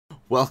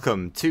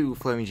Welcome to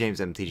Flaming James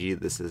MTG.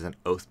 This is an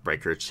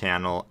Oathbreaker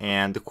channel,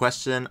 and the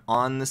question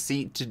on the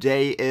seat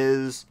today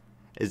is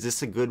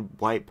this a good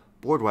board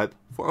wipe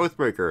for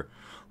Oathbreaker?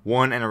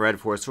 1 and a red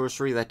for a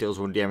sorcery that deals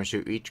 1 damage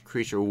to each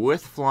creature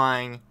with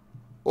flying,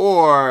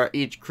 or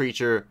each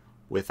creature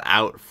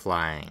without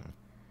flying.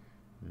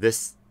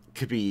 This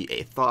could be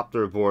a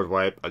Thopter board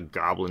wipe, a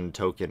Goblin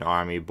token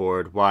army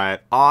board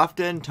wipe,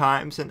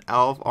 oftentimes an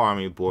Elf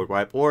army board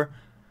wipe, or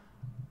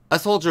a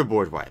Soldier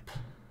board wipe,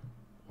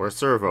 or a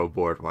Servo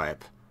board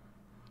wipe.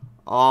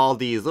 All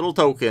these little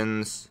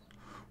tokens,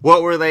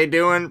 what were they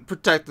doing?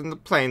 Protecting the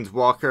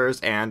planeswalkers,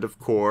 and of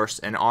course,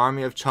 an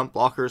army of chump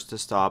blockers to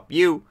stop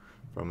you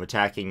from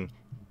attacking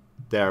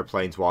their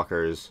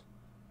planeswalkers.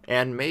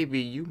 And maybe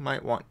you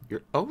might want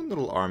your own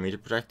little army to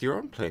protect your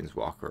own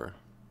planeswalker.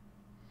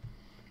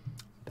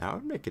 That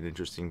would make an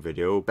interesting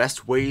video.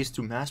 Best ways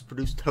to mass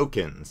produce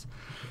tokens.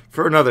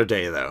 For another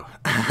day, though.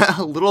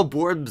 Little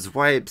board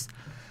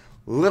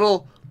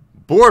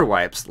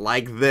wipes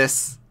like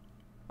this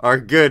are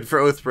good for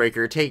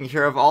Oathbreaker, taking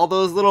care of all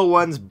those little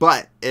ones,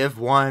 but if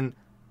one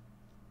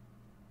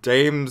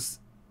James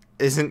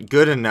isn't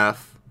good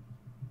enough.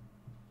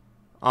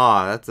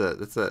 That's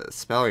a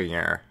spelling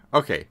error.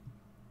 Okay.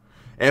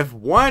 If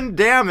 1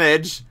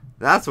 damage,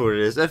 that's what it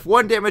is. If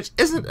 1 damage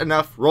isn't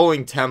enough,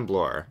 Rolling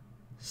Temblor.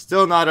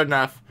 Still not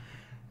enough.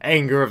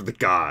 Anger of the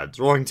Gods.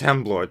 Rolling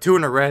Temblor. 2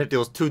 and a red,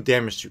 deals 2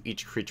 damage to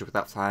each creature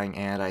without flying,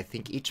 and I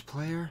think each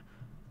player.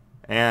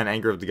 And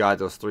Anger of the Gods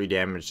deals 3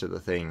 damage to the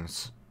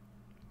things.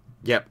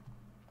 Yep.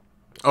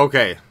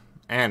 Okay.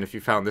 And if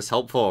you found this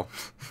helpful,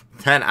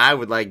 then I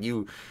would like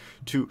you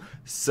to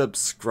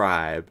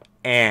subscribe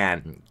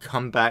and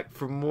come back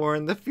for more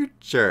in the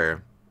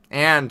future.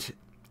 And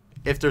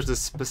if there's a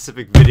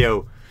specific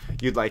video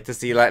you'd like to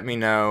see, let me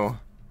know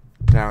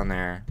down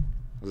there.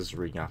 I was just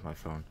reading off my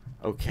phone.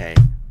 Okay.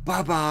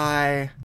 Bye-bye.